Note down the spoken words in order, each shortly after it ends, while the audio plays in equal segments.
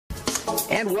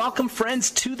And welcome,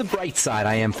 friends, to the bright side.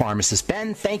 I am Pharmacist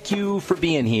Ben. Thank you for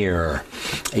being here.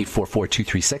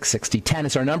 844-236-6010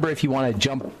 is our number if you want to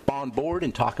jump on board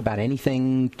and talk about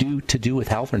anything to do with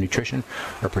health or nutrition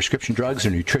or prescription drugs or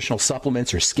nutritional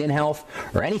supplements or skin health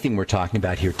or anything we're talking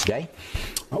about here today.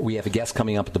 We have a guest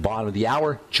coming up at the bottom of the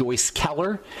hour. Joyce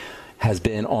Keller has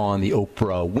been on the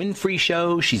Oprah Winfrey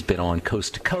Show. She's been on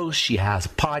Coast to Coast. She has a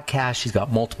podcast. She's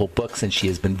got multiple books, and she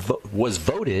has been was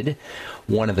voted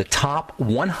one of the top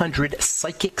 100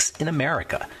 psychics in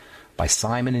America by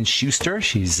Simon & Schuster.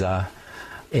 She's a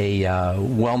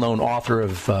well-known author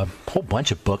of a whole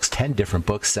bunch of books, 10 different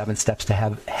books, 7 Steps to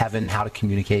Heaven, How to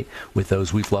Communicate with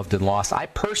Those We've Loved and Lost. I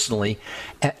personally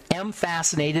am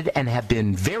fascinated and have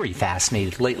been very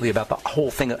fascinated lately about the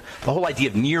whole thing, the whole idea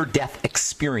of near-death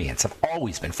experience. I've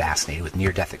always been fascinated with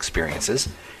near-death experiences,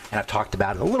 and I've talked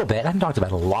about it a little bit. I haven't talked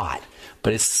about it a lot,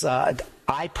 but it's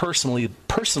I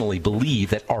personally believe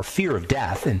that our fear of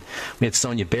death, and we had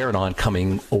Sonia Barrett on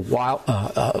coming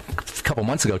a couple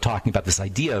months ago talking about this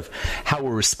idea of how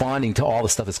we're responding to all the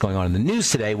stuff that's going on in the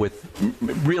news today with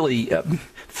really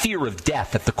fear of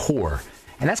death at the core.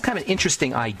 And that's kind of an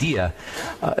interesting idea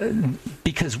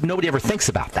because nobody ever thinks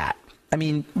about that. I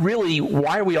mean, really,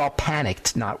 why are we all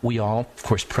panicked? Not we all, of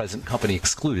course, present company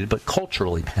excluded, but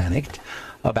culturally panicked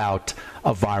about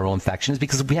viral infections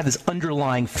because we have this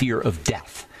underlying fear of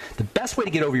death. The best way to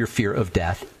get over your fear of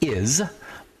death is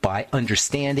by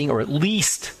understanding or at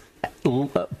least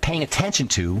paying attention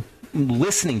to,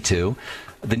 listening to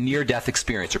the near-death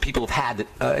experience, or people have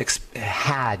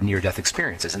had near-death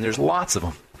experiences, and there's lots of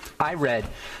them. I read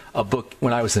a book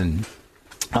when I was in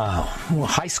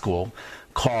high school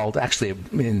called, I was in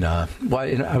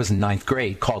 9th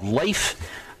grade, called Life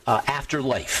After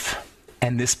Life.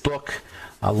 And this book,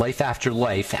 Life After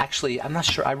Life, actually, I'm not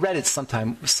sure, I read it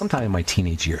sometime in my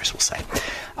teenage years, we'll say.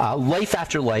 Life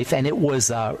After Life, and it was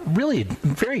really a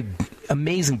very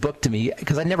amazing book to me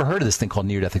because I'd never heard of this thing called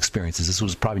near-death experiences. This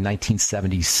was probably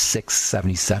 1976,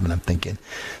 77, I'm thinking,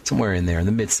 somewhere in there, in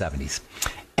the mid-70s.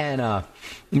 And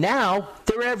now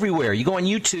they're everywhere. You go on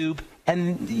YouTube,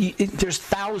 and there's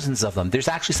thousands of them. There's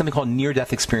actually something called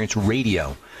Near-Death Experience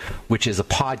Radio, which is a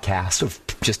podcast of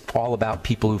just all about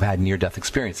people who've had near-death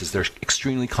experiences. They're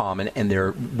extremely common, and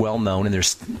they're well-known, and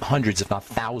there's hundreds, if not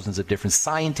thousands, of different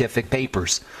scientific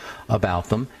papers about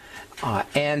them.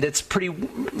 And it's pretty,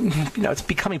 it's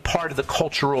becoming part of the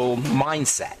cultural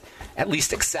mindset. At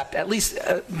least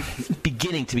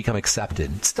beginning to become accepted.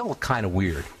 It's still kind of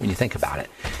weird when you think about it.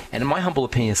 And in my humble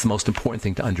opinion, it's the most important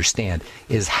thing to understand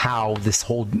is how we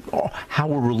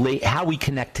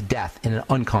connect to death in an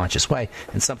unconscious way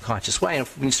and subconscious way. And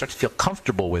when you start to feel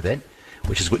comfortable with it,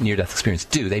 which is what near-death experiences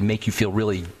do, they make you feel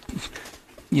really,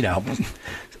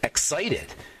 excited.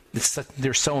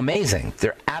 They're so amazing.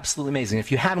 They're absolutely amazing.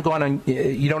 If you haven't gone on,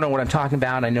 you don't know what I'm talking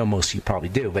about. I know most of you probably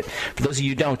do, but for those of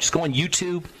you who don't, just go on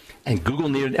YouTube and Google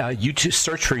YouTube,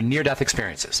 search for near-death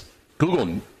experiences.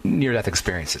 Google near-death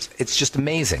experiences. It's just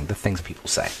amazing, the things people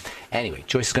say. Anyway,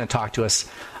 Joyce is going to talk to us.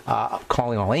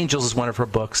 Calling All Angels is one of her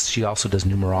books. She also does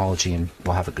numerology, and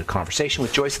we'll have a good conversation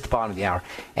with Joyce at the bottom of the hour.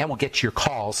 And we'll get to your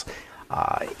calls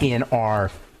in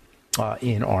our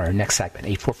next segment,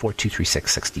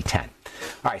 844-236-6010.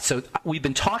 All right, so we've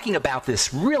been talking about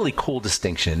this really cool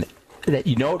distinction that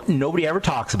nobody ever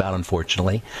talks about,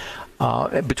 unfortunately,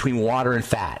 between water and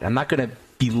fat. I'm not going to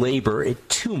belabor it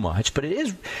too much, but it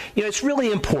is, it's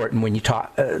really important when you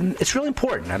talk. It's really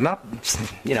important. I'm not, it's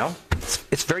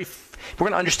very. If we're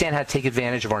going to understand how to take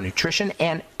advantage of our nutrition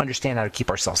and understand how to keep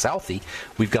ourselves healthy,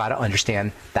 we've got to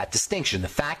understand that distinction. The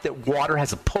fact that water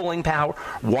has a pulling power,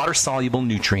 water-soluble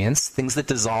nutrients, things that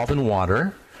dissolve in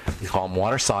water. We call them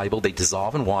water-soluble. They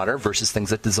dissolve in water versus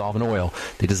things that dissolve in oil.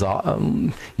 They dissolve,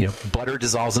 butter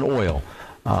dissolves in oil.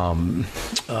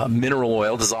 Mineral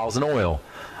oil dissolves in oil.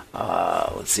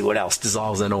 Let's see what else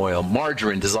dissolves in oil.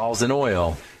 Margarine dissolves in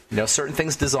oil. Certain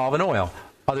things dissolve in oil.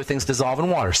 Other things dissolve in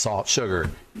water, salt, sugar.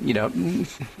 We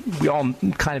all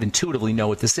kind of intuitively know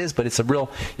what this is, but it's a real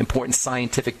important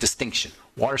scientific distinction.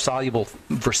 Water-soluble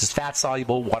versus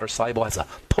fat-soluble. Water-soluble has a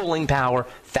pulling power.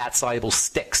 Fat-soluble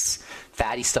sticks.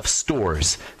 Fatty stuff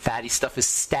stores. Fatty stuff is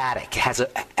static.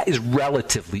 Is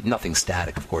relatively, nothing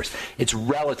static, of course. It's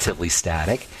relatively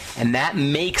static, and that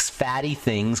makes fatty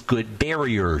things good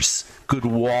barriers, good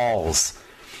walls.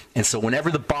 And so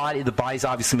whenever the body's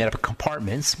obviously made up of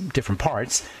compartments, different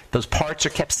parts, those parts are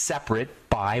kept separate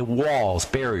by walls,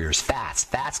 barriers, fats.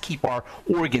 Fats keep our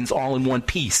organs all in one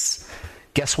piece.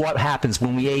 Guess what happens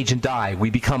when we age and die? We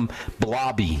become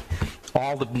blobby.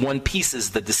 All the one pieces,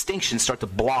 the distinctions start to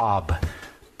blob.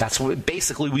 That's what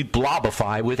basically we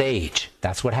blobify with age.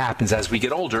 That's what happens as we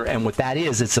get older. And what that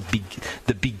is, it's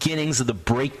the beginnings of the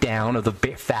breakdown of the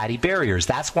fatty barriers.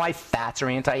 That's why fats are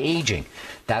anti-aging.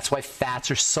 That's why fats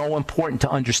are so important to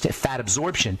understand. Fat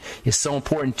absorption is so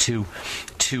important to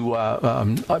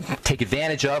take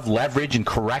advantage of, leverage, and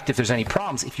correct if there's any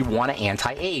problems if you want to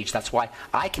anti-age. That's why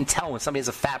I can tell when somebody has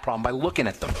a fat problem by looking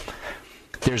at them.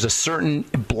 There's a certain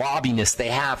blobbiness they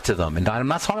have to them. And I'm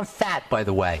not talking fat, by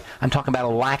the way. I'm talking about a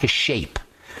lack of shape.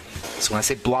 So when I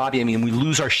say blobby, I mean we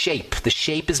lose our shape. The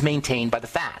shape is maintained by the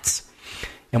fats.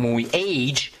 And when we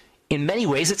age, in many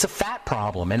ways, it's a fat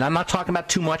problem. And I'm not talking about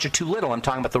too much or too little. I'm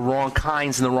talking about the wrong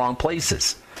kinds in the wrong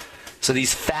places. So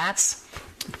these fats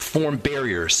form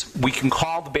barriers. We can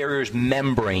call the barriers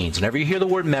membranes. Whenever you hear the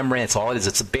word membrane, that's all it is.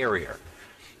 It's a barrier.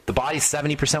 The body's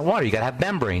 70% water. You got to have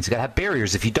membranes. You got to have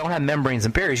barriers. If you don't have membranes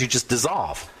and barriers, you just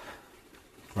dissolve.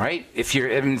 Right? It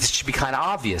should be kind of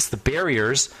obvious. The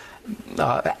barriers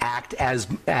act as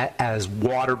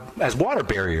water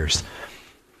barriers.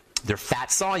 They're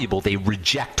fat soluble. They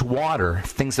reject water.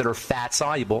 Things that are fat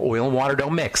soluble, oil and water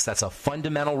don't mix. That's a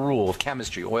fundamental rule of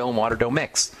chemistry. Oil and water don't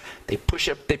mix. They push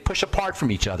apart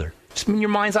from each other. Just in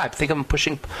your mind's eye, think of them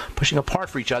pushing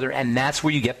apart from each other, and that's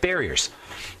where you get barriers.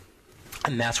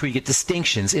 And that's where you get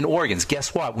distinctions in organs.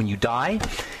 Guess what? When you die,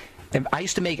 and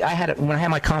when I had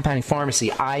my compounding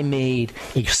pharmacy, I made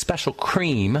a special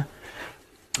cream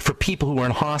for people who were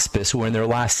in hospice, who were in their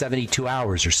last 72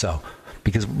 hours or so.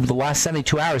 Because the last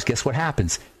 72 hours, guess what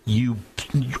happens?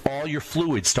 All your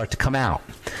fluids start to come out.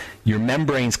 Your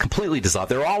membranes completely dissolve.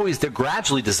 They're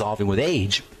gradually dissolving with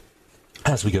age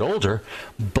as we get older,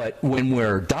 but when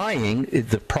we're dying,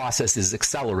 the process is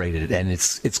accelerated, and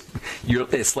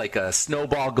it's like a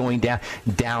snowball going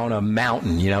down a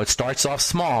mountain. You know, it starts off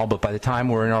small, but by the time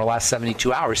we're in our last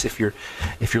 72 hours, if you're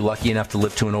lucky enough to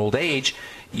live to an old age,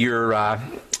 your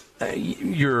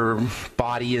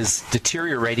body is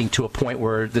deteriorating to a point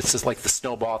where this is like the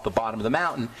snowball at the bottom of the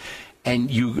mountain,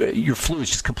 and your fluids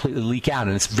just completely leak out,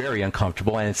 and it's very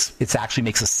uncomfortable, and it actually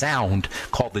makes a sound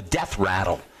called the death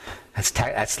rattle.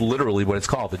 That's literally what it's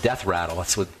called, the death rattle.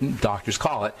 That's what doctors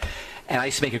call it. And I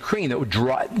used to make a cream that would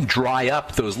dry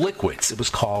up those liquids. It was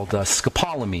called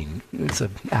scopolamine.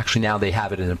 Actually, now they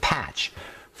have it in a patch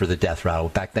for the death rattle.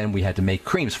 Back then, we had to make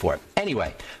creams for it.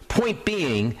 Anyway, point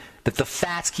being that the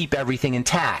fats keep everything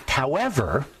intact.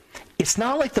 However, it's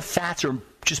not like the fats are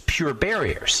just pure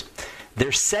barriers.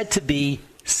 They're said to be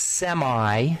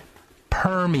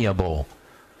semi-permeable.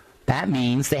 That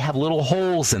means they have little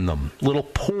holes in them, little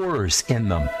pores in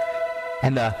them.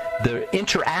 And the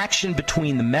interaction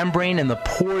between the membrane and the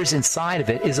pores inside of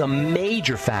it is a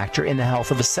major factor in the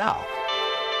health of a cell.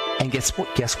 And guess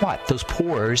what? Those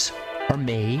pores are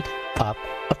made up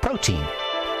of protein.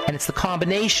 And it's the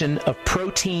combination of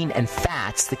protein and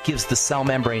fats that gives the cell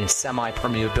membrane a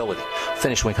semi-permeability.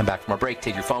 Finish when we come back from our break.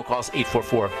 Take your phone calls.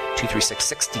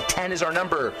 844-236-6010 is our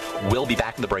number. We'll be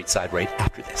back on the bright side right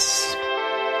after this.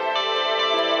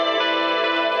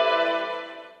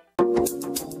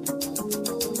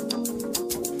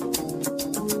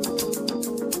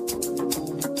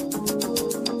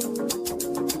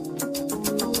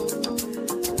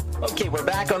 Okay, we're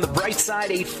back on the bright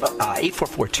side.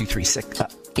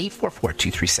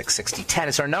 844-236-6010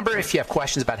 is our number. If you have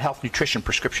questions about health, nutrition,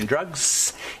 prescription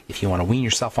drugs, if you want to wean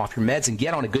yourself off your meds and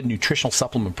get on a good nutritional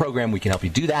supplement program, we can help you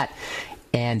do that.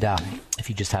 And if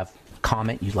you just have a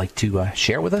comment you'd like to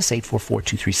share with us,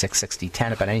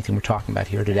 844-236-6010 about anything we're talking about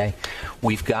here today.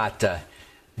 We've got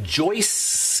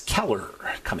Joyce Keller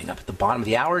coming up at the bottom of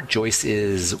the hour. Joyce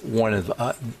is one of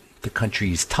the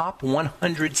country's top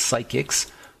 100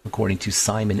 psychics, according to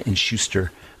Simon &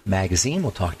 Schuster magazine.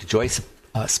 We'll talk to Joyce.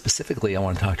 Specifically, I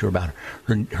want to talk to her about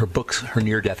her books, her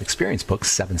near-death experience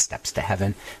books, 7 Steps to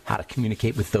Heaven, How to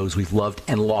Communicate with Those We've Loved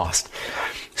and Lost.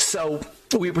 So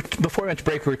before we went to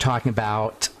break, we were talking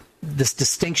about this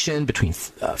distinction between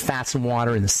fats and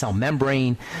water in the cell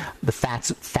membrane. The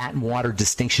fat and water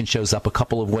distinction shows up a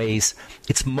couple of ways.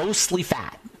 It's mostly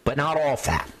fat, but not all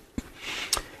fat.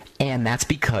 And that's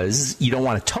because you don't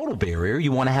want a total barrier.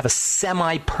 You want to have a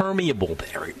semi-permeable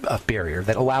barrier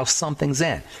that allows some things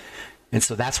in. And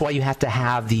so that's why you have to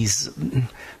have these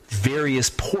various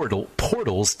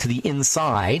portals to the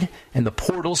inside. And the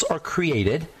portals are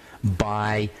created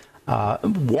by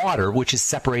water, which is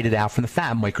separated out from the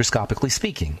fat, microscopically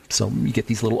speaking. So you get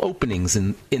these little openings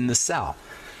in the cell.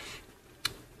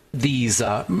 These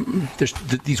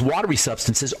watery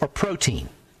substances are protein.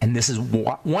 And this is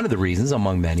one of the reasons,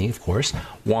 among many, of course,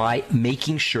 why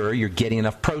making sure you're getting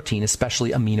enough protein,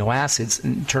 especially amino acids,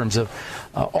 in terms of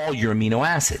all your amino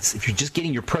acids. If you're just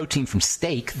getting your protein from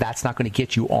steak, that's not going to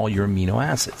get you all your amino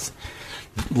acids.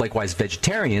 Likewise,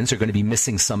 vegetarians are going to be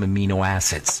missing some amino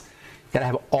acids. You've got to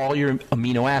have all your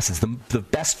amino acids. The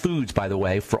best foods, by the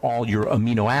way, for all your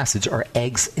amino acids are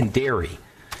eggs and dairy,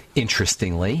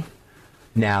 interestingly.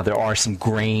 Now, there are some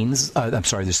grains,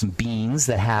 there's some beans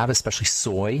that have, especially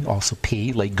soy, also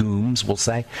pea, legumes, we'll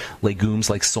say. Legumes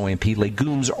like soy and pea.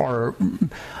 Legumes are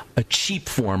a cheap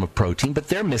form of protein, but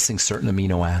they're missing certain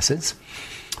amino acids.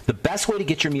 The best way to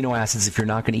get your amino acids if you're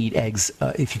not going to eat eggs,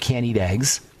 if you can't eat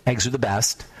eggs are the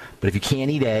best, but if you can't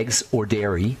eat eggs or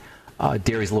dairy,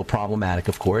 dairy is a little problematic,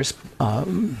 of course,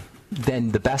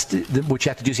 then the best, what you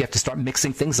have to do is you have to start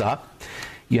mixing things up.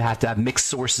 You have to have mixed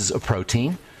sources of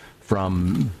protein,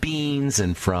 from beans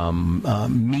and from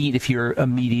meat if you're a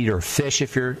meat eater, fish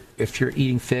if you're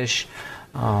eating fish.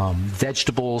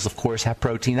 Vegetables, of course, have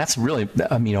protein. That's really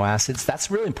amino acids.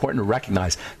 That's really important to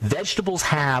recognize. Vegetables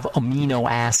have amino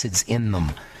acids in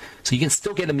them. So you can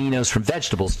still get aminos from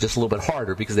vegetables, just a little bit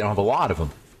harder because they don't have a lot of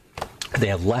them. They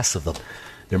have less of them.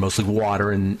 They're mostly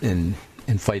water and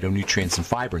phytonutrients and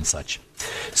fiber and such.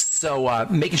 So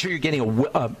making sure you're getting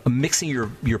mixing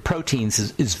your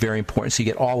proteins is very important, so you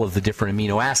get all of the different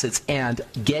amino acids. And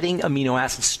getting amino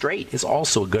acids straight is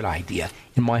also a good idea.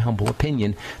 In my humble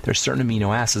opinion, there's certain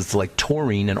amino acids like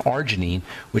taurine and arginine,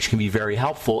 which can be very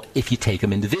helpful if you take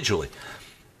them individually.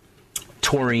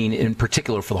 Taurine in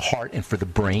particular for the heart and for the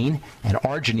brain, and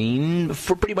arginine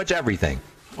for pretty much everything.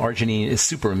 Arginine is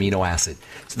super amino acid.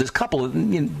 So there's a couple of,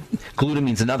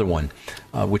 glutamine's another one,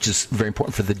 which is very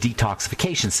important for the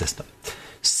detoxification system.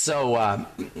 So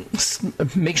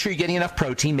make sure you're getting enough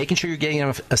protein, making sure you're getting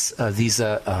enough these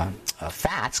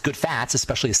fats, good fats,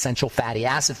 especially essential fatty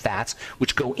acid fats,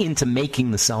 which go into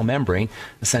making the cell membrane,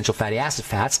 essential fatty acid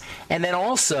fats, and then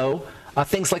also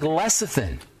things like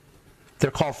lecithin.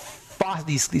 They're called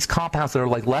these compounds that are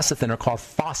like lecithin are called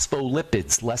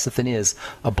phospholipids. Lecithin is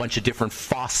a bunch of different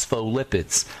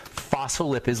phospholipids.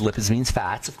 Phospholipids, lipids means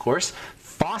fats, of course.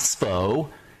 Phospho,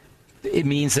 it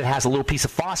means it has a little piece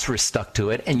of phosphorus stuck to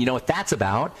it. And you know what that's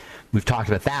about? We've talked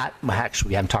about that. Actually,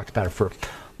 we haven't talked about it for a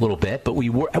little bit, but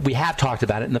we have talked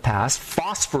about it in the past.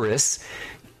 Phosphorus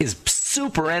is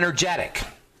super energetic.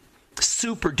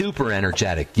 Super duper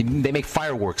energetic. They make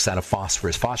fireworks out of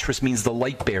phosphorus. Phosphorus means the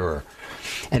light bearer.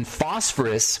 And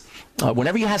phosphorus,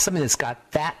 whenever you have something that's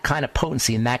got that kind of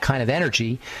potency and that kind of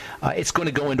energy, it's going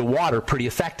to go into water pretty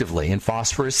effectively. And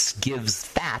phosphorus gives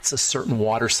fats a certain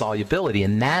water solubility.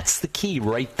 And that's the key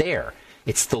right there.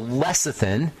 It's the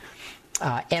lecithin.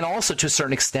 And also, to a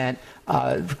certain extent,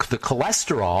 the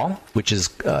cholesterol, which is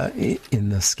in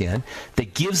the skin,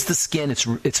 that gives the skin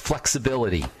its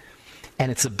flexibility.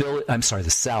 And its ability,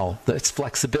 the cell, its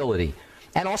flexibility.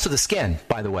 And also the skin,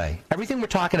 by the way. Everything we're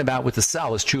talking about with the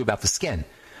cell is true about the skin,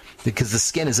 because the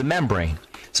skin is a membrane.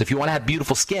 So if you want to have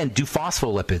beautiful skin, do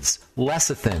phospholipids,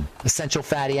 lecithin, essential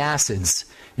fatty acids.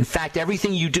 In fact,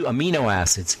 everything you do, amino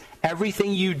acids,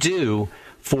 everything you do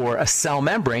for a cell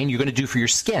membrane, you're going to do for your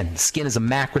skin. Skin is a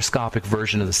macroscopic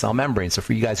version of the cell membrane. So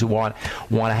for you guys who want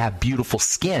to have beautiful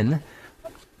skin,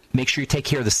 make sure you take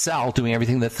care of the cell, doing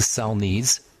everything that the cell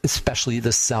needs, especially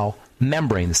the cell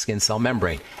membrane, the skin cell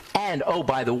membrane. And, oh,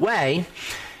 by the way,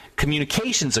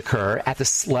 communications occur at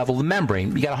this level of the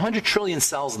membrane. You got 100 trillion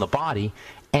cells in the body,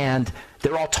 and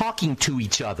they're all talking to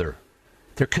each other.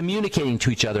 They're communicating to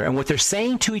each other. And what they're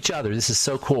saying to each other, this is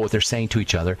so cool, what they're saying to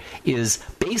each other, is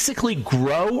basically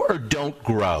grow or don't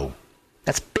grow.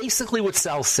 That's basically what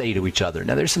cells say to each other.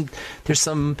 Now, there's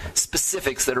some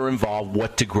specifics that are involved,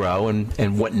 what to grow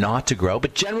and what not to grow,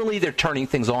 but generally they're turning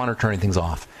things on or turning things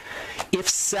off. If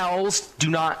cells do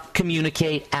not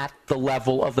communicate at the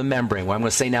level of the membrane, what I'm going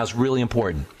to say now is really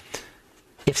important.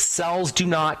 If cells do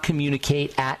not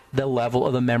communicate at the level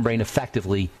of the membrane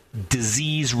effectively,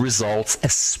 disease results,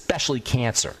 especially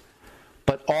cancer.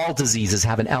 But all diseases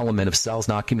have an element of cells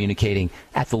not communicating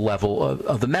at the level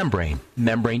of the membrane.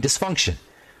 Membrane dysfunction.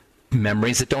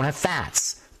 Membranes that don't have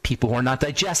fats. People who are not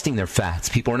digesting their fats.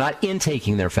 People who are not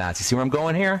intaking their fats. You see where I'm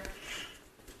going here?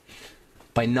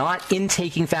 By not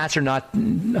intaking fats or not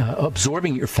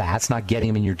absorbing your fats, not getting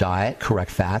them in your diet,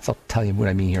 correct fats. I'll tell you what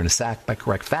I mean here in a sec by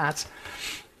correct fats.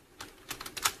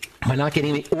 By not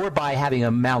getting them, or by having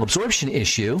a malabsorption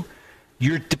issue,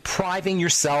 you're depriving your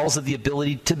cells of the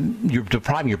ability to, you're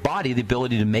depriving your body of the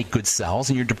ability to make good cells,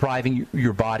 and you're depriving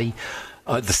your body,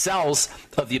 the cells,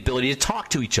 of the ability to talk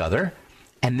to each other.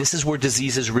 And this is where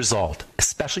diseases result,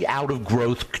 especially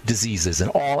out-of-growth diseases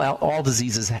and all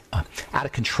diseases,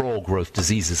 out-of-control growth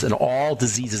diseases. And all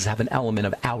diseases have an element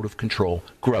of out-of-control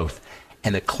growth.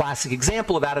 And the classic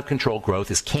example of out-of-control growth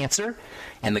is cancer.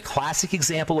 And the classic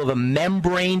example of a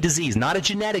membrane disease, not a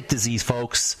genetic disease,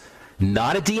 folks,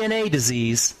 not a DNA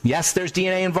disease. Yes, there's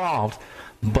DNA involved,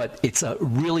 but it's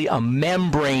really a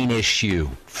membrane issue,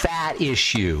 fat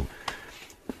issue.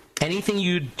 Anything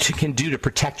you can do to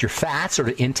protect your fats or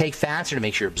to intake fats or to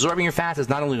make sure you're absorbing your fats is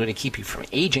not only going to keep you from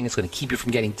aging, it's going to keep you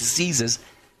from getting diseases,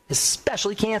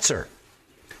 especially cancer.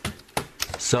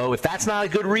 So if that's not a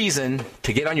good reason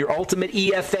to get on your ultimate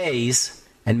EFAs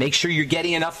and make sure you're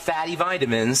getting enough fatty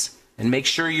vitamins and make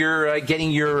sure you're getting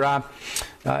your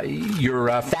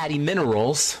fatty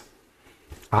minerals,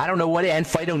 I don't know what, and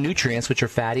phytonutrients, which are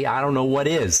fatty, I don't know what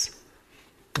is.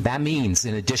 That means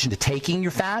in addition to taking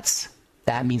your fats,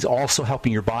 that means also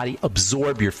helping your body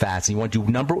absorb your fats. And you want to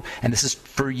do and this is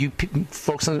for you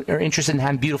folks that are interested in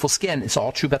having beautiful skin. It's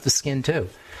all true about the skin too.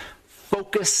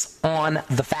 Focus on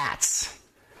the fats.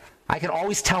 I can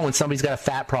always tell when somebody's got a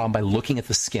fat problem by looking at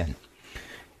the skin.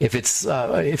 If it's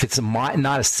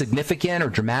not a significant or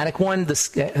dramatic one, the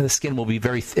skin will be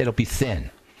it'll be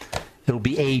thin. It'll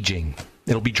be aging.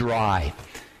 It'll be dry.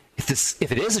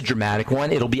 If it is a dramatic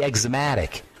one, it'll be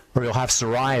eczematic, or you'll have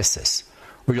psoriasis,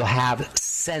 or you'll have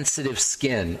sensitive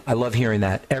skin. I love hearing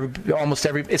that.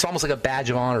 It's almost like a badge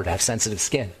of honor to have sensitive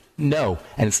skin. No,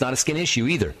 and it's not a skin issue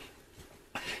either.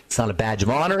 It's not a badge of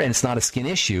honor, and it's not a skin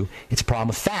issue. It's a problem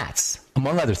with fats,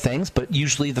 among other things, but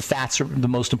usually the fats are the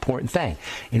most important thing.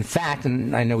 In fact,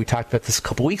 and I know we talked about this a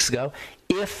couple weeks ago,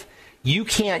 if you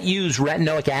can't use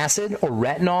retinoic acid or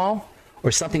retinol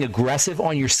or something aggressive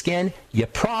on your skin, you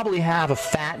probably have a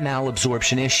fat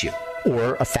malabsorption issue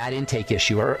or a fat intake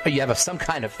issue, or you have some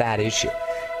kind of fat issue.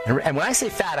 And when I say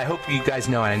fat, I hope you guys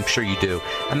know, and I'm sure you do,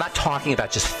 I'm not talking about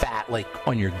just fat like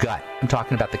on your gut. I'm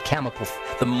talking about the chemical,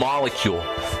 the molecule,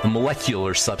 the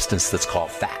molecular substance that's called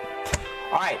fat.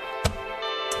 All right.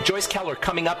 Joyce Keller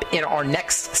coming up in our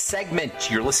next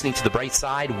segment. You're listening to The Bright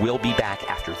Side. We'll be back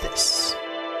after this.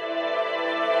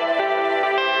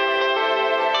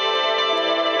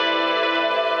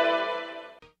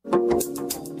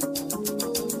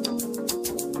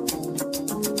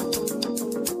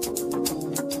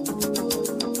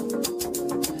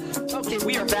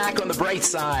 We are back on The Bright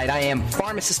Side. I am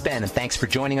Pharmacist Ben, and thanks for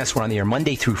joining us. We're on the air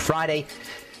Monday through Friday,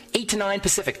 8 to 9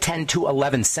 Pacific, 10 to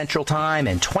 11 Central Time,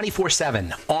 and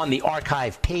 24/7 on the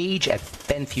archive page at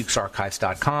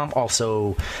benfuchsarchives.com.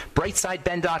 Also,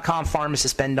 brightsideben.com,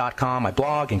 pharmacistben.com, my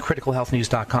blog, and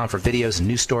criticalhealthnews.com for videos and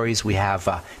news stories. We have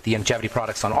the longevity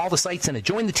products on all the sites, and a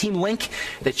Join the Team link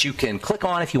that you can click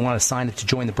on if you want to sign up to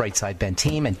join the Brightside Ben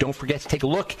team. And don't forget to take a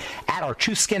look at our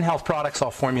True Skin Health products, all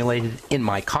formulated in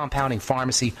my compounding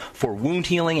pharmacy for wound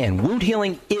healing, and wound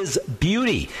healing is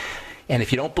beauty. And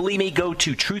if you don't believe me, go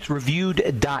to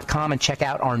truthreviewed.com and check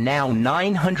out our now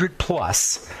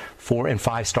 900-plus 4- and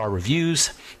 5-star reviews.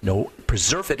 No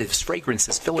preservatives,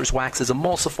 fragrances, fillers, waxes,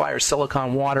 emulsifiers,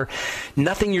 silicone water.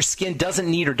 Nothing your skin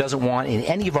doesn't need or doesn't want in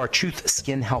any of our Truth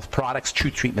Skin Health products.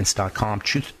 TruthTreatments.com,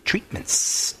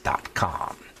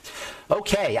 TruthTreatments.com.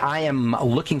 Okay, I am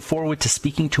looking forward to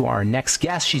speaking to our next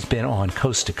guest. She's been on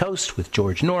Coast to Coast with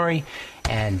George Norrie,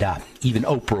 and even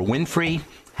Oprah Winfrey,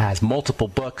 has multiple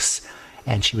books,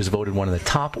 and she was voted one of the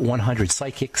top 100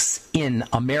 psychics in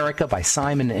America by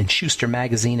Simon & Schuster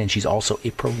magazine, and she's also a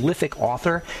prolific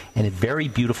author and a very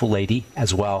beautiful lady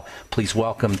as well. Please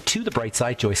welcome to The Bright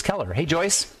Side, Joyce Keller. Hey,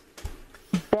 Joyce.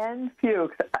 Ben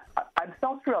Fuchs, I'm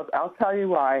so thrilled. I'll tell you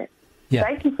why. Yeah.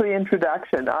 Thank you for the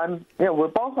introduction. We're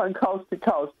both on Coast to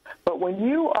Coast, but when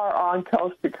you are on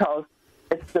Coast to Coast,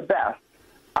 it's the best.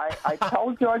 I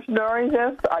told George Norrie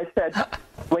this. I said,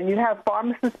 when you have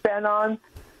Pharmacist Ben on,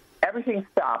 everything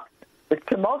stops. It's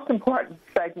the most important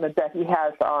segment that he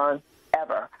has on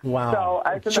ever. Wow. So,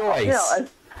 Joyce.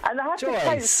 and I have Joyce. to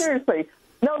tell you, seriously.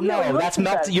 No, that's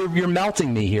melting. You're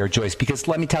melting me here, Joyce, because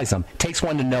let me tell you something. It takes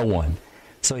one to know one.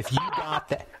 So if you got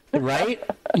that, right?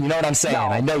 You know what I'm saying. No.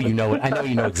 I know you know it. I know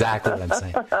you know exactly what I'm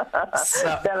saying.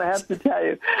 Then I have to tell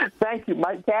you, thank you.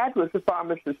 My dad was a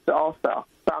pharmacist also.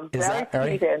 So I'm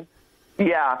very keyed in.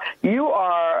 Yeah, you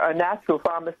are a natural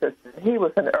pharmacist. He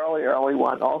was an early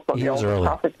one also. He was early.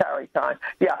 Apothecary time.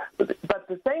 Yeah, but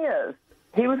the thing is,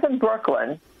 he was in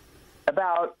Brooklyn,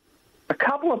 about a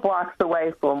couple of blocks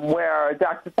away from where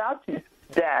Dr. Fauci's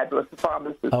dad was a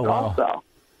pharmacist also.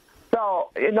 So,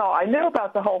 I knew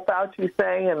about the whole Fauci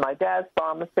thing and my dad's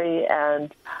pharmacy,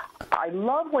 and I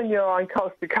love when you're on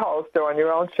Coast to Coast or on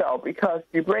your own show because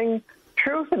you bring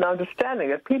truth and understanding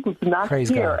that people do not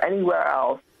hear anywhere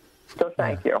else. So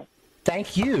thank you.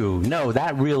 Thank you. No,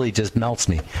 that really just melts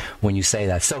me when you say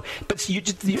that. So, but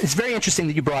it's very interesting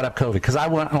that you brought up COVID, because I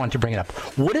want to bring it up.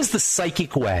 What is the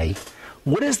psychic way?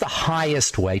 What is the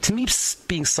highest way? To me,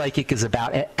 being psychic is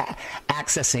about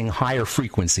accessing higher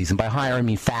frequencies. And by higher, I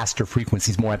mean faster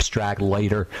frequencies, more abstract,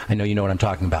 lighter. I know you know what I'm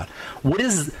talking about. What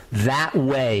is that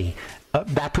way,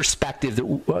 that perspective that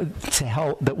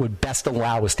would best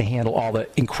allow us to handle all the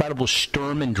incredible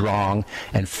Sturm und Drang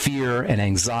and fear and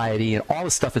anxiety and all the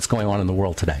stuff that's going on in the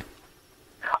world today?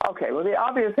 Okay, well, the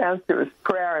obvious answer is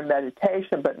prayer and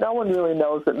meditation, but no one really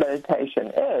knows what meditation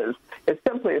is. It's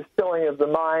simply a stilling of the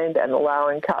mind and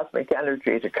allowing cosmic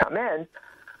energy to come in.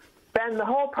 Ben, the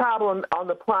whole problem on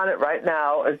the planet right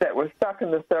now is that we're stuck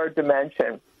in the third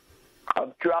dimension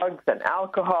of drugs and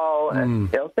alcohol and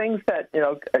things that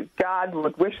God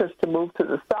would wish us to move to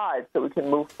the side so we can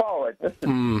move forward. This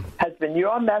has been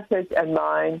your message and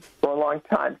mine for a long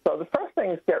time. So the first thing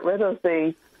is get rid of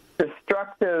the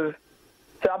destructive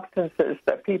substances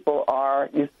that people are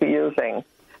used to using.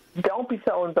 Don't be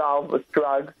so involved with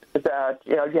drugs that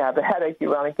you have a headache, you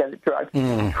want to get a drug.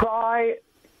 Try.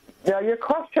 Your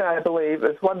question, I believe,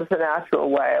 is what is the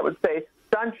natural way? I would say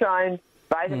sunshine,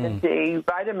 vitamin D,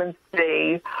 vitamin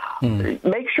C.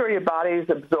 Make sure your body is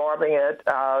absorbing it.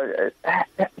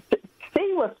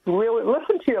 See what's really.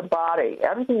 Listen to your body.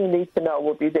 Everything you need to know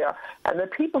will be there. And the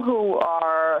people who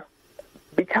are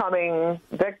becoming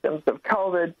victims of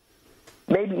COVID,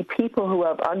 maybe people who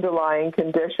have underlying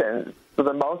conditions for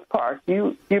the most part.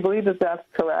 Do you believe that that's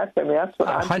correct? I mean, that's what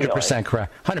I'm 100%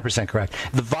 correct. 100% correct.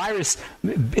 The virus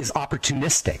is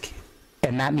opportunistic.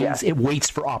 And that means it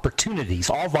waits for opportunities.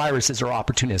 All viruses are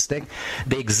opportunistic.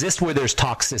 They exist where there's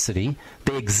toxicity.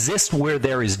 They exist where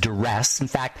there is duress. In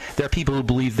fact, there are people who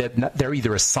believe that they're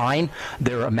either a sign,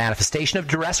 they're a manifestation of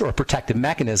duress, or a protective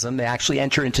mechanism. They actually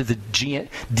enter into the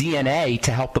DNA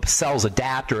to help the cells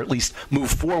adapt or at least move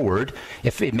forward.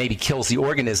 If it maybe kills the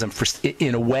organism,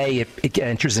 in a way, it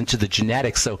enters into the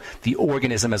genetics, so the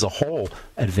organism as a whole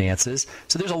advances.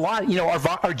 So there's a lot.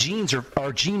 Our genes, our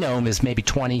genome is maybe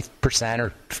 20%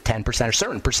 or 10% or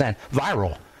certain percent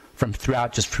viral from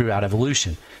throughout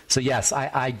evolution. So yes,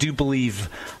 I do believe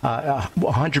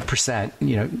 100%.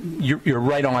 You're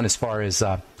right on as far as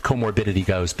comorbidity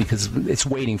goes, because it's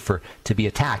waiting to be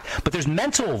attacked. But there's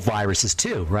mental viruses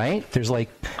too, right? There's like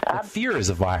fear is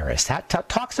a virus.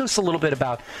 Talk to us a little bit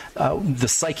about the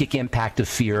psychic impact of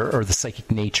fear, or the psychic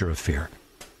nature of fear.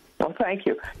 Well, thank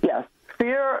you. Yes,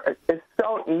 fear is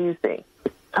so easy.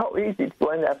 So easy to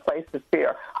go in that place of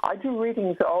fear. I do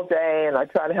readings all day, and I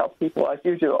try to help people as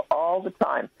you do all the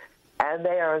time. And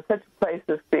they are in such a place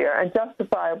of fear, and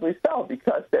justifiably so,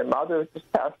 because their mother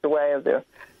just passed away, or their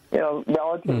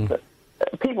relatives.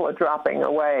 People are dropping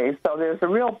away. So there's a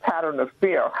real pattern of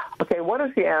fear. Okay, what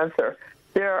is the answer?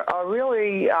 There are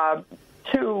really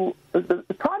two. The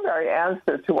primary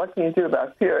answer to what can you do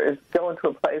about fear is go into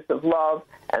a place of love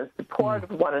and support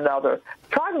of one another.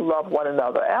 Try to love one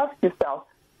another. Ask yourself,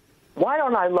 why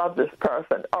don't I love this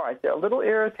person? All right, they're a little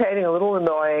irritating, a little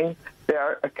annoying.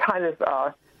 They're kind of,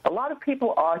 a lot of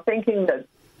people are thinking that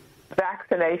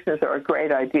vaccinations are a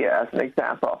great idea, as an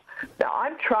example. Now,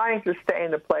 I'm trying to stay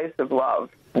in a place of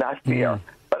love, not fear.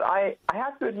 But I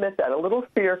have to admit that a little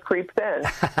fear creeps in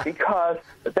because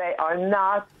they are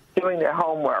not doing their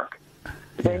homework.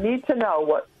 They need to know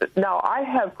what. Now, I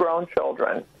have grown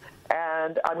children,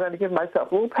 and I'm going to give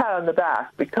myself a little pat on the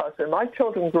back, because when my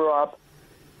children grew up,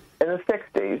 in the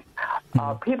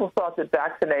 60s, people thought that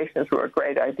vaccinations were a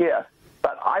great idea.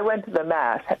 But I went to the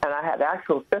mat, and I had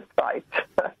actual fist fights.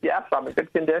 Yes, I'm in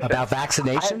good condition. About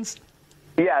vaccinations?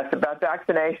 Yes, about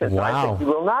vaccinations. Wow. I said, you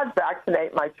will not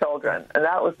vaccinate my children. And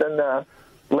that was in the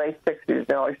late 60s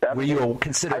and early 70s. Were you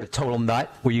considered a total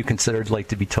nut? Were you considered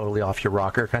to be totally off your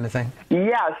rocker kind of thing?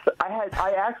 Yes.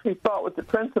 I actually fought with the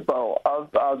principal of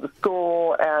the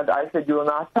school, and I said, you will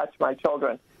not touch my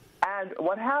children. And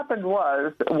what happened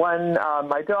was, when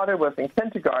my daughter was in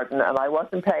kindergarten and I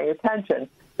wasn't paying attention,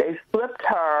 they slipped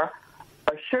her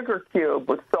a sugar cube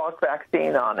with Salk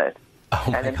vaccine on it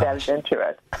and embedded into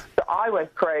it. So I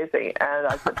went crazy, and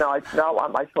I said, no, I do not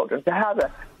want my children to have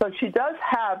that. So she does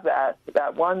have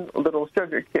that one little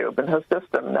sugar cube in her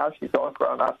system. Now she's all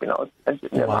grown up, and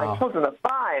my children are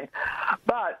fine.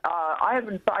 But I have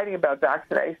been fighting about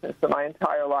vaccinations for my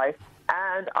entire life.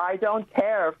 And I don't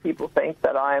care if people think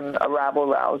that I'm a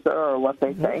rabble-rouser or what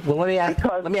they think. Well, let me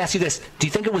ask you this. Do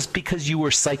you think it was because you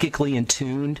were psychically in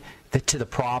tuned to the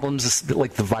problems,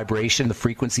 like the vibration, the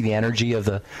frequency, the energy of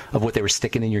what they were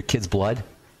sticking in your kid's blood?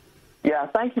 Yeah,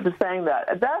 thank you for saying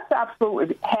that. That's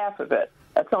absolutely half of it.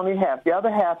 That's only half. The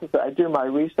other half is that I do my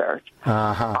research.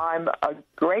 I'm a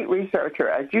great researcher,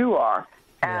 as you are.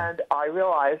 And I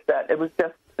realized that there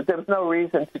was no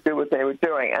reason to do what they were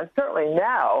doing. And certainly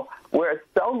now, where it's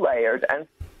so layered and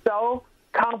so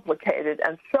complicated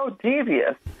and so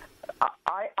devious,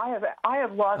 I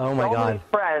have lost so many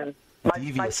friends.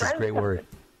 Devious is a great word.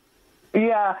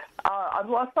 Yeah, I've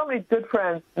lost so many good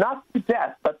friends, not through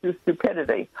death, but through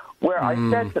stupidity, where I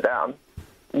said to them,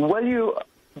 will you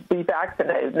be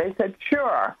vaccinated? And they said,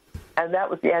 sure. And that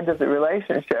was the end of the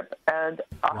relationship. And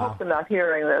I hope they're not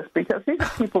hearing this, because these are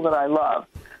people that I love.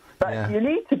 But you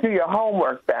need to do your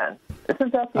homework, Ben.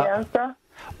 Isn't that the answer?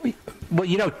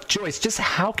 Well, Joyce, just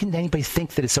how can anybody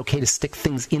think that it's okay to stick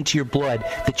things into your blood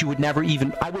that you would never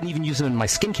even, I wouldn't even use them in my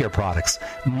skincare products,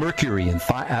 mercury and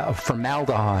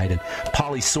formaldehyde and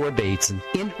polysorbates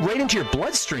and right into your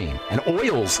bloodstream, and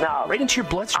oils right into your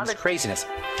bloodstream. It's craziness.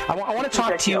 I want to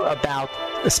talk to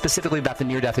you specifically about the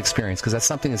near-death experience, because that's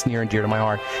something that's near and dear to my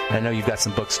heart, and I know you've got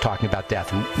some books talking about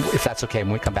death, and if that's okay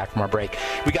when we come back from our break.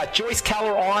 We got Joyce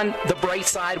Keller on The Bright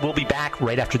Side. We'll be back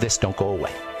right after this. Don't go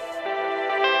away.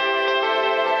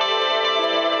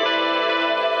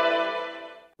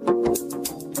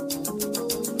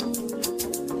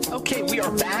 Okay, we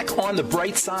are back on The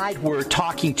Bright Side. We're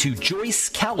talking to Joyce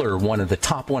Keller, one of the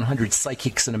top 100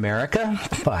 psychics in America,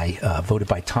 voted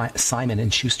by Simon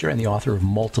 & Schuster, and the author of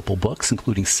multiple books,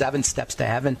 including 7 Steps to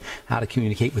Heaven, How to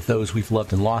Communicate with Those We've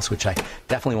Loved and Lost, which I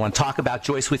definitely want to talk about,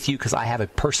 Joyce, with you, because I have a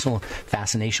personal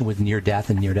fascination with near-death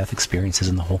and near-death experiences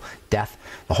and the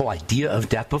whole idea of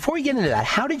death. Before we get into that,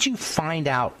 how did you find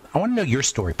out? I want to know your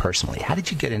story personally. How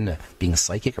did you get into being a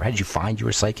psychic, or how did you find you were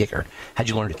a psychic, or how did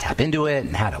you learn to tap into it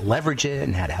and how to leverage it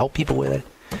and how to help people with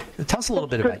it? Tell us a little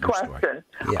bit about your story.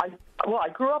 Yeah. I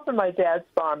grew up in my dad's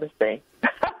pharmacy.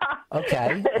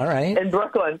 Okay, all right. In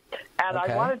Brooklyn, and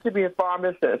I wanted to be a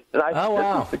pharmacist. And this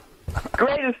was the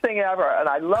greatest thing ever, and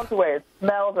I loved the way it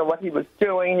smelled and what he was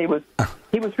doing. He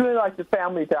was really like the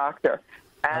family doctor,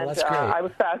 and that's great. I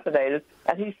was fascinated.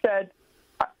 And he said,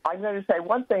 I'm going to say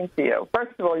one thing to you.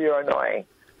 First of all, you're annoying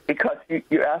because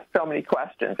you ask so many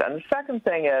questions. And the second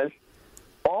thing is,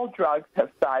 all drugs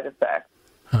have side effects.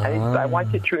 And he said, I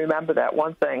want you to remember that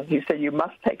one thing. He said, you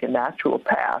must take a natural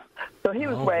path. So he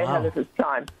was way ahead of his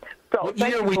time. So what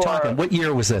year are we talking? What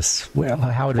year was this? Well,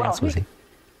 how advanced was he?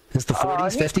 Is the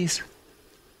 40s, 50s?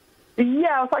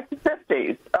 Yeah, it was like the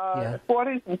 50s,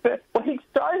 40s and 50s. Well, he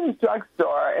started his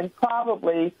drugstore and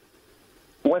probably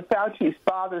when Fauci's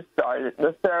father started in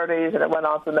the 30s, and it went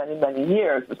on for many, many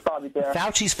years. It was probably there.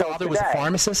 Fauci's father was a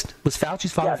pharmacist? Was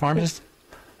Fauci's father a pharmacist?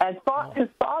 And his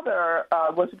father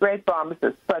was a great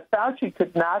pharmacist, but Fauci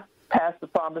could not pass the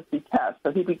pharmacy test,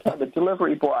 so he became a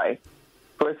delivery boy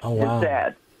for his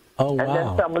dad. Oh, wow. And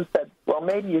then someone said, well,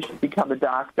 maybe you should become a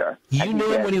doctor. You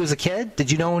knew him when he was a kid? Did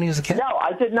you know him when he was a kid? No,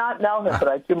 I did not know him, but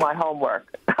I do my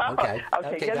homework. Okay,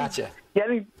 gotcha.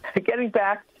 Getting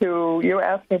back to, you were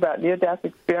asking about near-death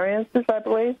experiences, I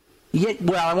believe? Yeah,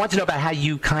 well, I want to know about how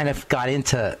you kind of got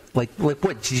into, like what,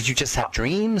 did you just have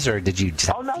dreams, or did you just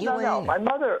have a feeling? No. My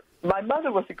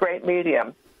mother was a great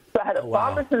medium. So I had a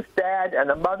pharmacist dad and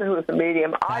a mother who was a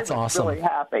medium. I was really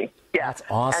happy. Yeah. That's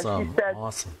awesome.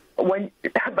 And she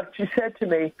said, but she said to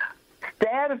me, stay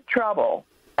out of trouble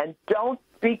and don't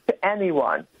speak to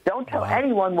anyone. Don't tell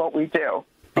anyone what we do.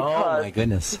 Oh, my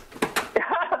goodness.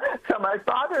 So my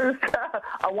father's,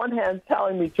 on one hand,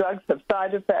 telling me drugs have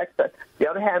side effects. On the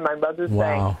other hand, my mother's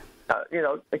saying,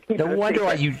 keep No wonder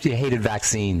why you hated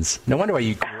vaccines. No wonder why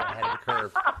you grew ahead of the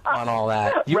curve on all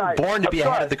that. You were born to be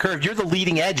ahead of the curve. You're the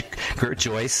leading edge,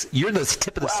 Joyce. You're the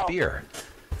tip of the spear.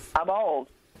 I'm old.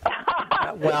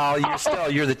 Well,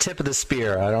 you're the tip of the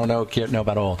spear. I don't know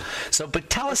about old. So, but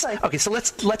tell us. Okay, so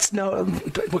let's know,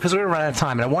 because we're going to run out of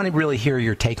time, and I want to really hear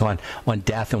your take on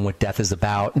death and what death is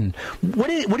about, and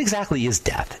what exactly is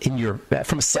death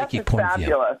from a psychic point of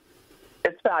view.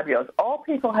 It's fabulous. All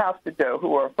people have to do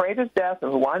who are afraid of death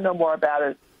or who want to know more about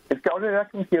it is go to their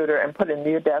computer and put in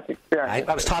near-death experience.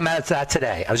 I was talking about that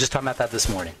today. I was just talking about that this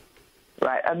morning.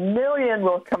 Right. 1 million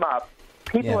will come up.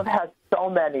 People have had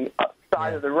so many.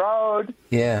 Side of the road,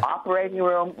 operating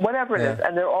room, whatever it is,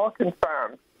 and they're all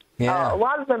confirmed. A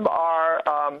lot of them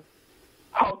are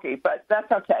hokey, but that's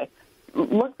okay.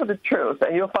 Look for the truth,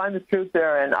 and you'll find the truth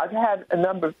therein. I've had a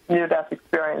number of near-death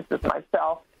experiences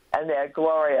myself, and they're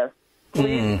glorious.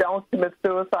 Please don't commit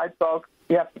suicide, folks.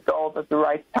 You have to go at the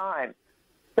right time.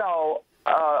 So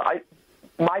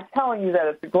my telling you that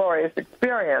it's a glorious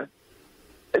experience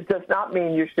it does not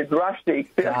mean you should rush the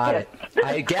experience. Got it.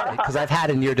 I get it, because I've had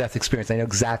a near-death experience. I know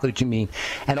exactly what you mean.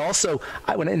 And also,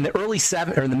 when in the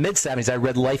mid-'70s, I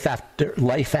read Life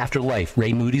After Life,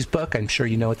 Ray Moody's book. I'm sure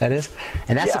you know what that is.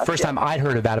 And that's the first time I'd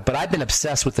heard about it. But I've been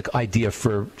obsessed with the idea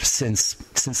since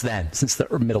the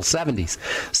middle '70s.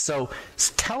 So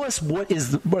tell us what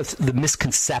the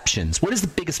misconceptions. What is the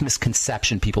biggest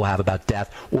misconception people have about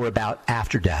death or about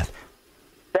after death?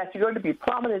 That you're going to be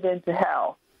plummeted into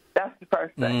hell. That's the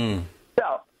first thing.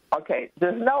 So, okay,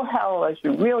 there's no hell unless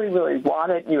you really, really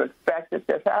want it and you expect it.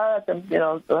 Just let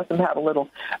them have a little.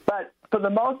 But for the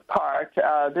most part,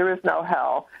 there is no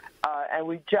hell, and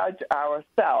we judge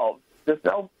ourselves.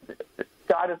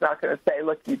 God is not going to say,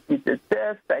 look, you did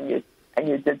this and you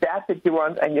did that you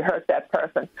want, and you hurt that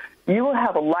person. You will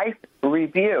have a life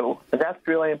review, and that's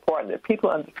really important that people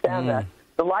understand that.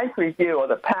 The life review, or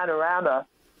the panorama,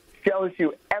 shows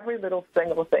you every little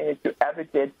single thing that you ever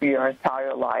did for your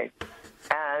entire life.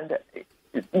 And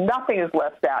nothing is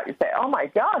left out. You say, oh, my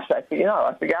gosh, I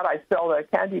forgot I stole a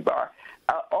candy bar.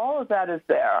 All of that is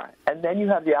there. And then you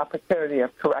have the opportunity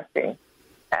of correcting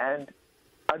and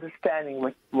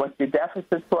understanding what your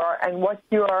deficits were and what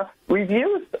your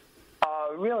reviews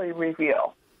really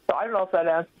reveal. So I don't know if that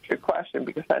answers your question,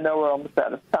 because I know we're almost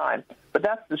out of time. But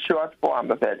that's the short form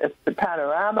of it. It's the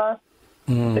panorama.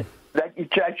 That you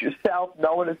judge yourself.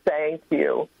 No one is saying to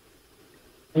you,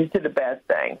 you did a bad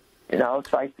thing.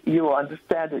 It's like you will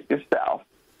understand it yourself.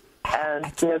 And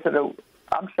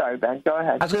I'm sorry, Ben, go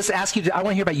ahead. I was going to ask you, I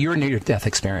want to hear about your near-death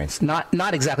experience.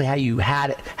 Not exactly how you had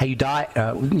it, how you died,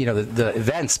 the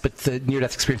events, but the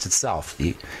near-death experience itself.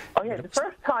 The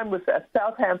first time was at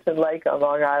Southampton Lake on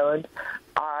Long Island.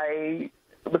 I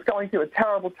was going through a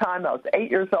terrible time. I was 8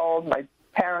 years old. My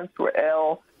parents were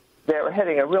ill. They were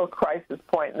hitting a real crisis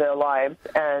point in their lives,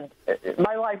 and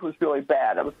my life was really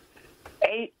bad. I was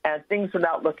 8, and things were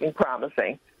not looking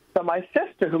promising. So my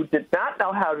sister, who did not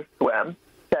know how to swim,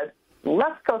 said,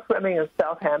 let's go swimming in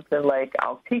Southampton Lake.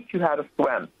 I'll teach you how to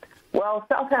swim. Well,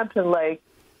 Southampton Lake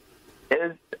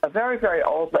is a very, very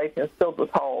old lake and it's filled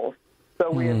with holes. So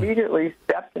we immediately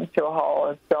stepped into a hole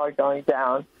and started going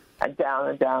down and down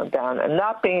and down and down. And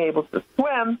not being able to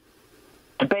swim,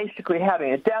 basically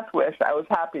having a death wish, I was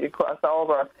happy to cross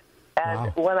over.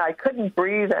 And when I couldn't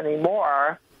breathe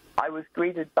anymore, I was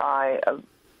greeted by a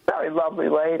very lovely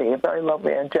lady, a very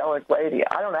lovely angelic lady.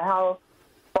 I don't know how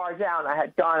far down I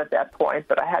had gone at that point,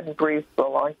 but I hadn't breathed for a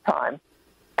long time.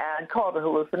 And called a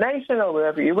hallucination or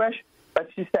whatever you wish. But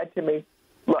she said to me,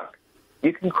 look,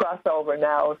 you can cross over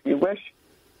now if you wish,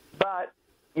 but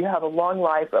you have a long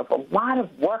life of a lot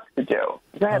of work to do.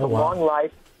 You have a long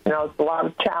life. It's a lot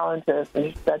of challenges.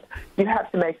 And she said, you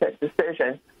have to make that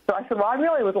decision. So I said, well, I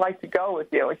really would like to go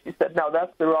with you. And she said, no,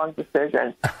 that's the wrong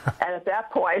decision. And at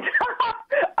that point,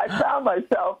 I found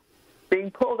myself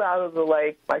being pulled out of the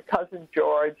lake. My cousin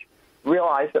George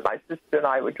realized that my sister and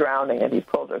I were drowning, and he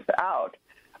pulled us out.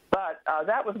 But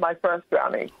that was my first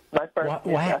drowning.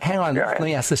 Hang on, let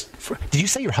me ask this. Did you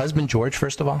say your husband George,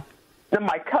 first of all? No,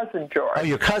 my cousin George. Oh,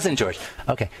 your cousin George.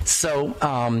 Okay. So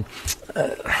I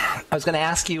was going to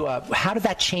ask you, how did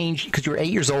that change? Because you were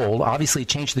 8 years old. Obviously, it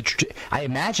changed I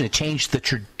imagine it changed the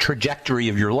trajectory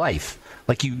of your life.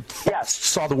 Like you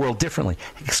saw the world differently.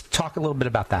 Talk a little bit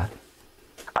about that.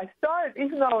 I started,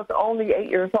 even though I was only 8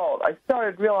 years old, I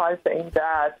started realizing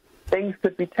that things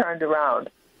could be turned around.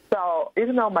 So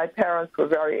even though my parents were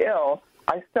very ill,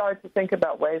 I started to think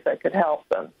about ways I could help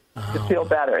them to feel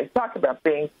better. I talk about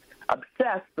being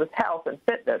obsessed with health and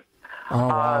fitness.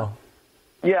 I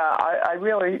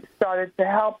really started to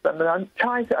help them, and I'm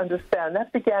trying to understand.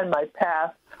 That began my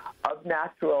path of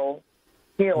natural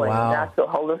healing, natural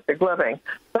holistic living.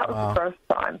 That was the first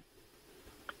time.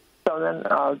 So then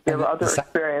there were other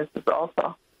experiences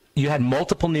also. You had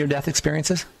multiple near-death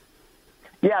experiences?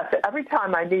 Yes, every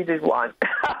time I needed one.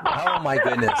 Oh, my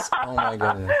goodness. Oh,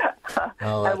 that's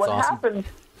and what awesome. Happens,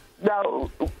 now,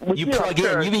 you plug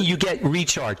in, you mean you get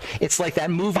recharged. It's like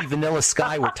that movie Vanilla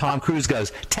Sky where Tom Cruise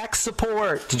goes, tech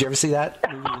support. Did you ever see that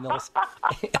movie, Vanilla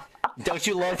Sky? Don't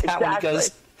you love that when he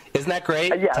goes, isn't that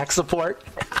great? Yes. Tech support.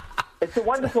 It's a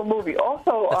wonderful movie.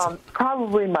 Also,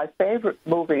 probably my favorite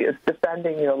movie is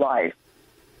Defending Your Life.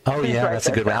 Oh, yeah, that's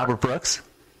a good one. Albert Brooks?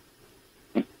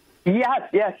 Yes.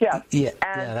 Yeah,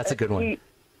 that's a good one.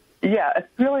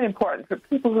 It's really important for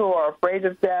people who are afraid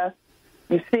of death.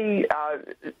 You see,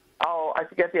 I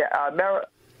forget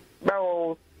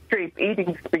Meryl Streep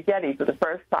eating spaghetti for the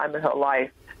first time in her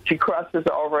life. She crosses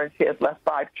over and she has left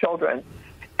 5 children.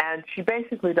 And she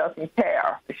basically doesn't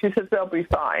care. She says they'll be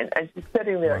fine. And she's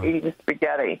sitting there eating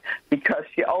spaghetti because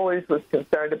she always was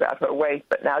concerned about her weight,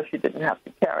 but now she didn't have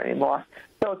to care anymore.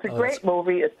 So it's a great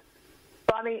movie. It's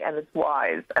funny and it's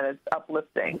wise and it's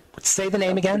uplifting. Say the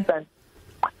name again.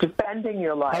 Defending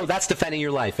Your Life. Oh, that's Defending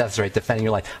Your Life. That's right, Defending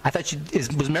Your Life. I thought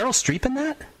was Meryl Streep in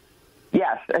that?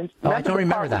 Yes. And I don't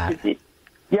remember that.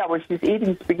 Where she's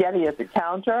eating spaghetti at the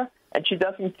counter, and she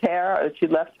doesn't care that she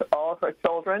left all of her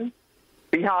children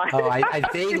behind. Oh, I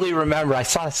vaguely remember. I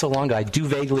saw it so long ago. I do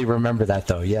vaguely remember that,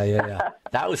 though. Yeah.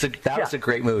 That was a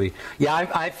great movie. Yeah,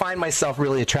 I find myself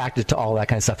really attracted to all that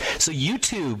kind of stuff. So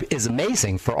YouTube is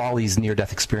amazing for all these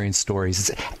near-death experience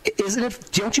stories, isn't it?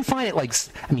 Don't you find it like?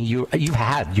 I mean, you've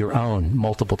had your own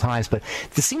multiple times, but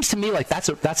it seems to me like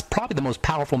that's probably the most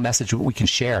powerful message we can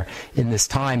share in this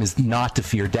time is not to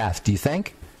fear death. Do you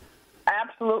think?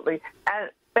 Absolutely. And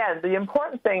Ben, the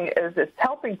important thing is it's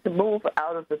helping to move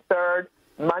out of the third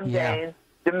mundane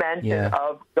dimension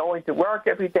of going to work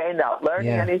every day, not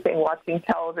learning anything, watching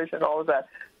television, all of that.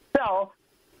 So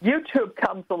YouTube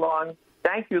comes along,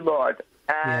 thank you, Lord,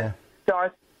 and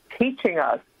starts teaching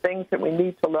us things that we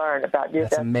need to learn about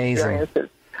near-death experiences.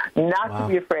 Not to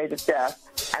be afraid of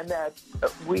death, and that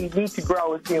we need to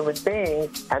grow as human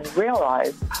beings and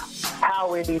realize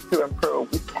how we need to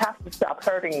improve. We have to stop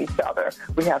hurting each other.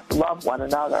 We have to love one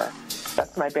another.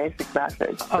 That's my basic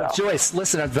message. Oh, Joyce,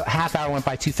 listen, a half hour went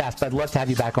by too fast, but I'd love to have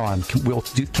you back on.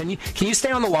 Can you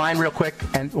stay on the line real quick,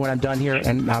 and when I'm done here,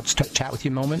 and I'll just chat with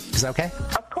you a moment? Is that okay?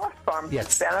 Of course, Ben.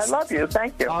 I love you.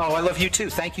 Thank you. Oh, I love you too.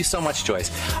 Thank you so much, Joyce.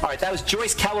 All right, that was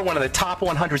Joyce Keller, one of the top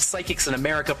 100 psychics in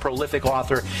America, prolific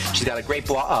author. She's got a great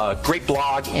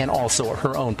blog and also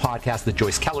her own podcast, The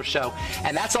Joyce Keller Show.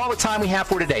 And that's all the time we have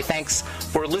for today. Thanks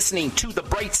for listening to The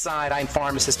Bright Side. I'm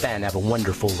Pharmacist Ben. Have a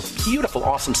wonderful, beautiful,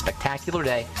 awesome, spectacular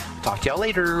day. Talk to y'all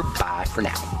later. Bye for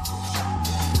now.